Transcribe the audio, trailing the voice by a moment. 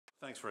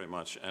Thanks very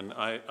much. And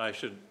I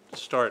should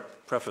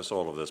preface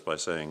all of this by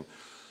saying,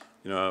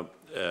 you know,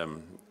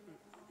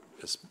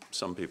 as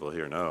some people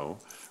here know,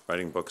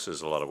 writing books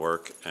is a lot of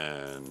work,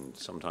 and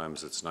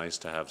sometimes it's nice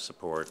to have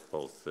support,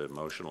 both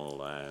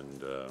emotional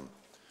and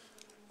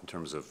in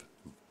terms of,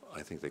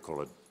 I think they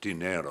call it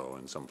dinero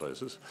in some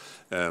places.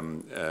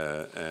 And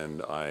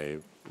I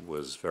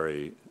was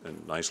very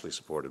nicely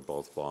supported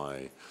both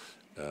by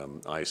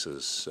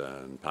ISIS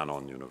and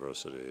Pannon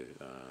University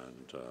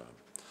and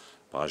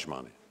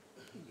Bajmani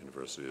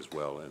University as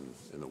well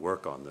in the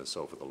work on this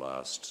over the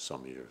last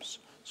some years.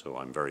 So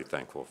I'm very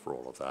thankful for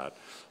all of that.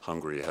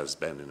 Hungary has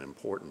been an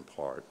important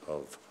part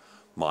of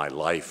my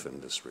life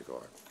in this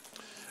regard.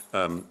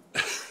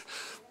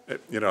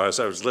 You know, as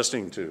I was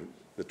listening to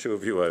the two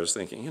of you, I was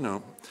thinking, you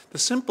know, the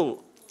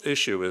simple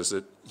issue is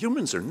that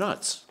humans are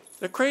nuts.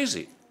 They're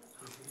crazy,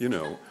 you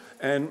know,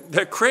 and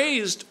they're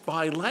crazed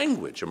by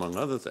language, among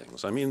other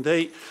things. I mean,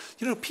 you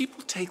know,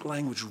 people take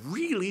language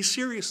really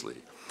seriously.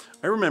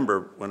 I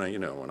remember when I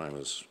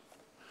was,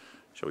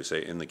 shall we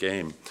say, in the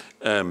game,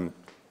 if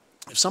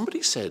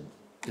somebody said,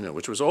 you know,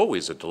 which was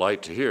always a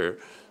delight to hear,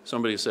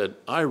 somebody said,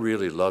 "I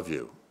really love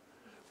you,"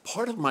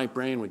 part of my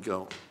brain would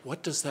go,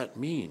 what does that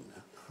mean,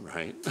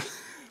 right?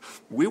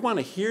 We want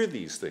to hear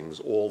these things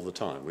all the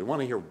time. We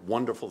want to hear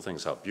wonderful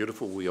things, how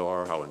beautiful we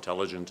are, how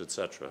intelligent,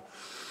 etc.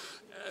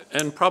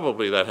 And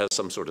probably that has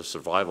some sort of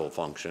survival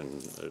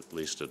function, at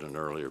least at an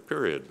earlier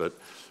period, but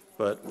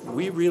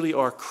we really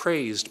are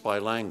crazed by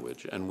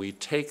language, and we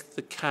take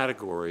the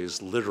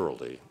categories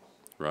literally,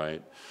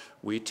 right?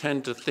 We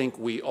tend to think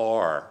we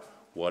are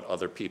what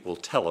other people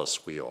tell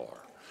us we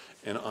are.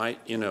 And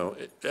you know,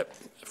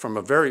 from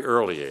a very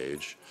early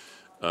age,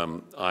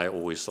 I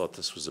always thought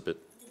this was a bit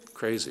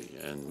crazy.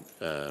 And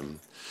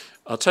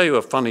I'll tell you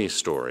a funny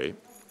story.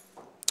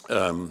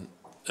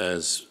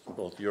 As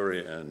both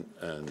Yuri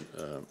and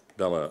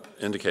Bella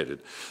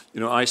indicated, you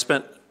know, I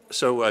spent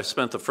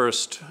the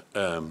first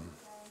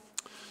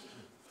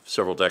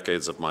several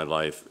decades of my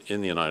life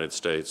in the United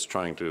States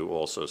trying to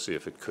also see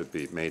if it could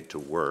be made to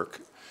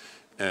work.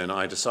 And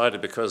I decided,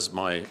 because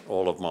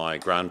all of my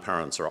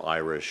grandparents are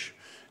Irish,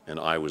 and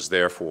I was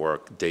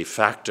therefore de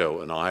facto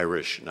an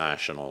Irish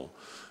national,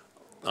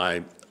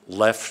 I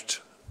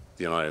left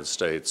the United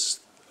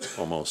States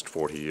almost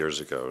 40 years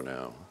ago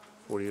now.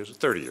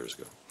 30 years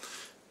ago.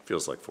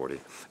 Feels like 40.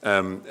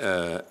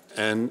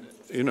 And,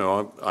 you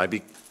know, I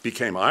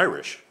became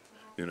Irish,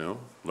 you know,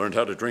 learned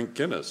how to drink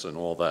Guinness and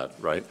all that,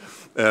 right?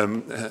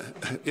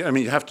 Yeah, I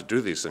mean, you have to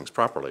do these things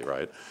properly,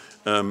 right?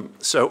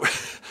 So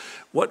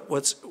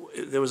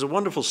there was a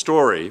wonderful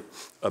story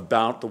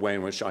about the way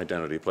in which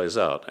identity plays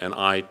out. And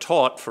I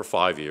taught for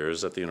 5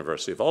 years at the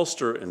University of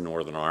Ulster in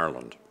Northern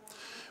Ireland,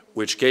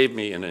 which gave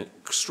me an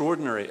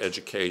extraordinary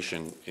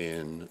education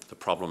in the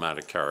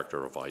problematic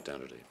character of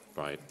identity,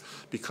 right?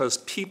 Because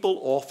people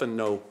often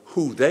know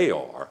who they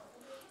are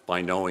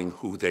by knowing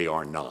who they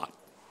are not.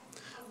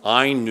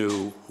 I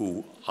knew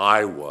who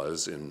I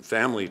was in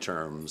family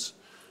terms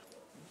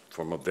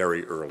from a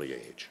very early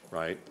age,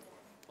 right?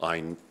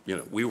 You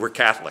know, we were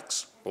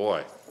Catholics,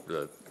 boy,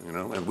 you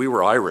know, and we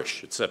were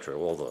Irish, etc.,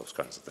 all those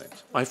kinds of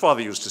things. My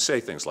father used to say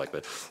things like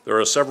that. There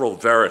are several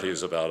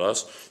verities about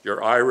us.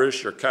 You're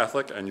Irish, you're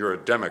Catholic, and you're a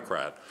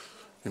Democrat.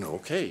 You know,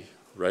 okay,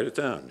 write it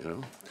down, you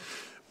know.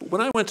 But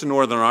when I went to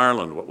Northern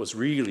Ireland, what was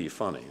really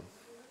funny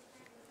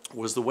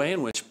was the way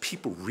in which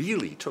people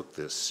really took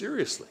this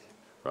seriously,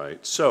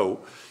 right?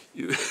 So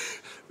it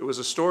was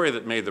a story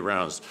that made the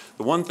rounds.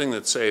 The one thing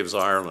that saves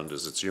Ireland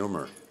is its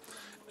humor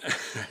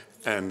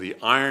and the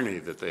irony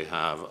that they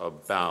have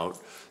about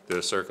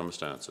their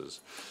circumstances.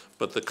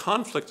 But the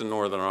conflict in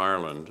Northern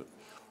Ireland,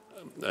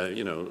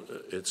 you know,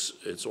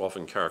 it's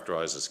often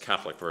characterized as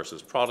Catholic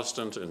versus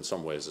Protestant. In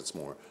some ways, it's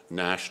more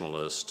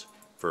nationalist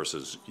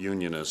versus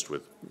unionist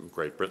with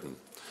Great Britain.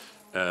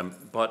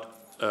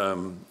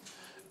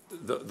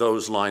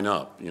 Those line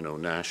up, you know,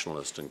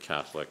 nationalist and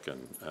Catholic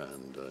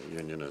and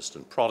unionist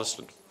and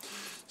Protestant.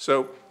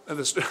 So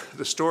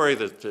the story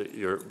that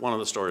one of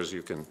the stories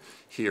you can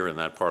hear in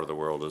that part of the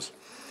world is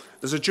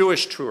there's a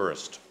Jewish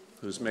tourist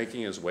who's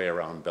making his way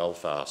around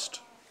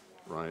Belfast,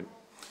 right?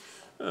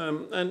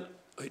 And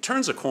he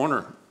turns a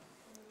corner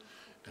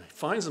and he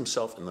finds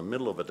himself in the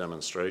middle of a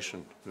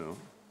demonstration, you know.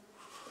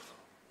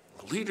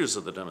 The leaders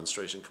of the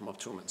demonstration come up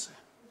to him and say,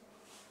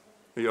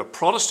 "Are you a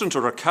Protestant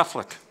or a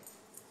Catholic?"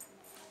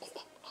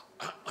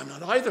 "Oh, I'm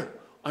not either.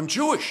 I'm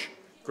Jewish."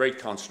 Great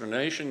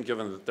consternation,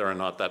 given that there are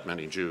not that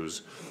many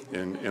Jews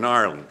in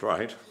Ireland,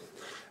 right?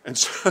 And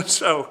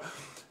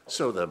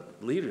so the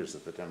leaders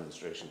of the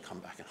demonstration come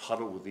back and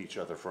huddle with each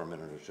other for a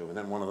minute or two, and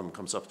then one of them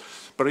comes up,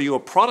 "But are you a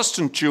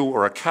Protestant Jew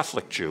or a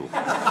Catholic Jew?"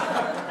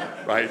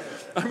 Right?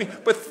 I mean,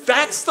 but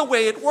that's the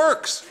way it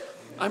works.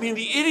 I mean,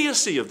 the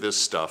idiocy of this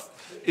stuff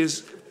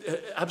is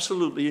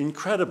absolutely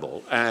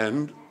incredible,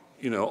 and,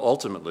 you know,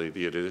 ultimately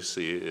the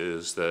idiocy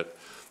is that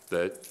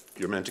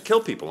you're meant to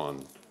kill people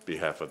on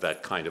behalf of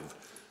that kind of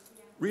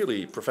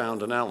really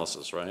profound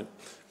analysis, right?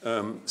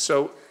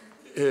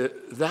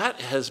 That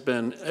has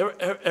been,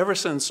 ever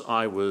since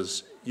I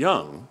was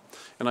young.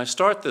 And I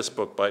start this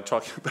book by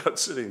talking about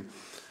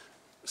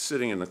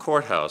sitting in the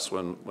courthouse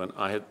when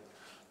I had,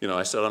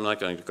 I said, I'm not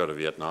going to go to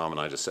Vietnam, and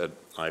I just said,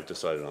 I've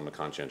decided I'm a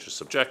conscientious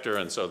objector,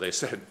 and so they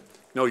said,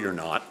 no, you're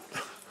not.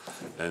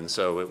 And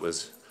so it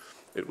was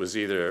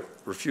either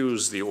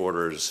refuse the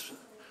orders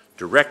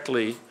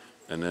directly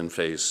and then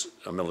face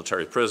a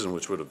military prison,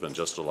 which would have been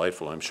just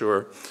delightful, I'm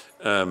sure,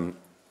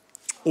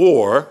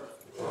 or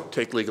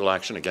take legal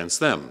action against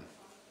them,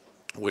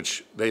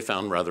 which they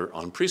found rather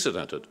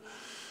unprecedented.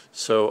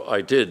 So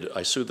I did.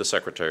 I sued the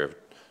Secretary of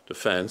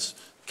Defense.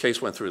 The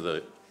case went through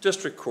the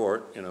district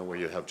court, where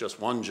you have just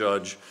one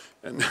judge,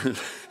 and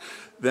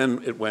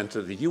then it went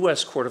to the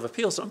U.S. Court of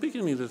Appeals. I'm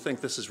beginning to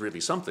think this is really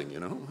something,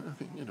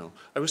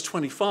 I was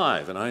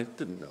 25, and I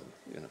didn't know,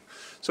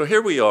 So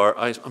here we are.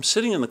 I'm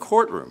sitting in the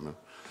courtroom,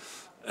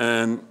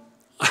 and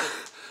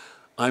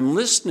I'm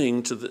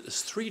listening to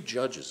these three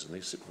judges, and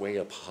they sit way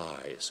up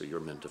high, so you're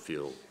meant to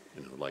feel,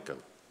 like a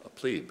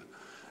plebe.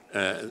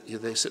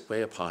 They sit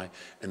way up high,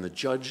 and the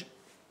judge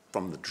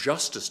from the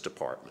Justice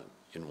Department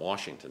in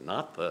Washington,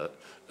 not the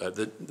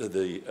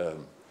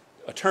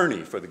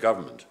attorney for the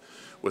government,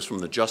 was from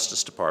the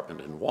Justice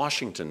Department in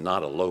Washington,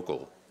 not a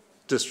local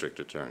district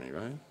attorney,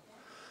 right?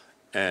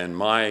 And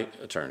my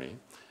attorney,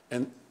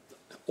 and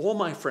all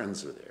my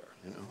friends are there,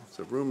 It's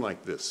a room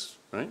like this,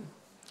 right?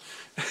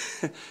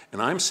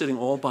 And I'm sitting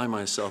all by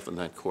myself in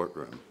that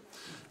courtroom,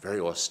 very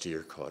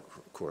austere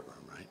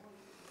courtroom, right?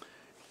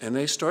 And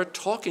they start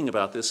talking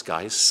about this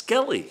guy,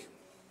 Skelly.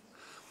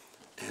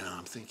 And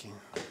I'm thinking,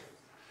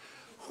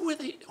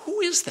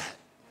 who is that,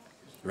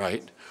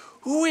 right?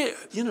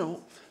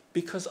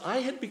 Because I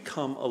had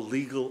become a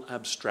legal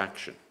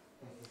abstraction,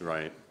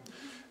 right?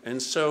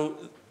 And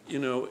so,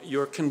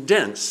 you're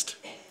condensed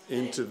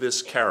into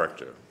this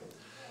character.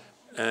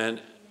 And,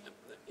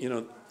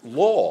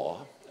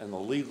 law and the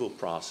legal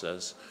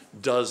process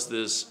does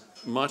this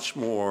much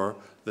more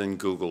than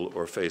Google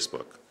or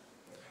Facebook,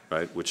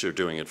 right, which are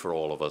doing it for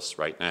all of us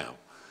right now.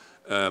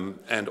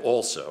 And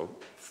also,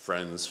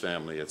 friends,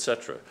 family,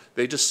 etc.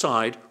 They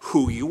decide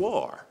who you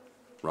are,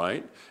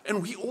 right?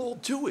 And we all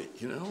do it,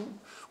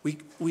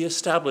 We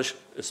establish,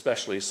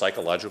 especially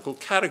psychological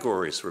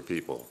categories for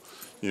people,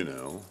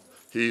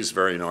 He's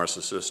very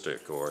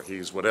narcissistic, or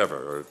he's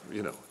whatever,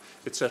 or,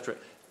 etc.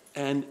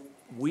 And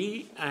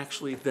we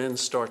actually then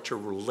start to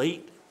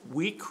relate.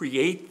 We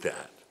create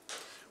that.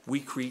 We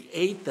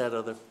create that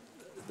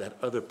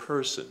other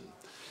person,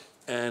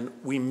 and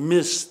we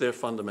miss their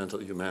fundamental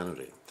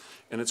humanity.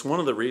 And it's one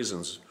of the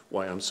reasons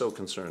why I'm so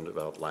concerned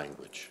about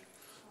language,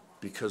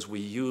 because we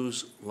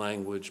use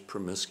language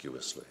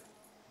promiscuously,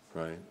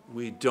 right?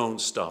 We don't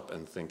stop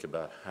and think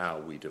about how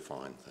we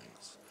define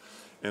things.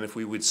 And if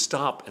we would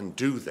stop and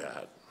do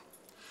that,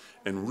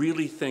 and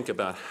really think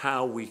about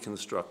how we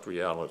construct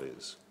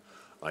realities,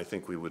 I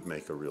think we would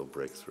make a real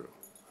breakthrough,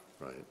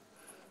 right?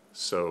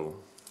 So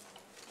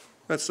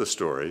that's the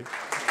story.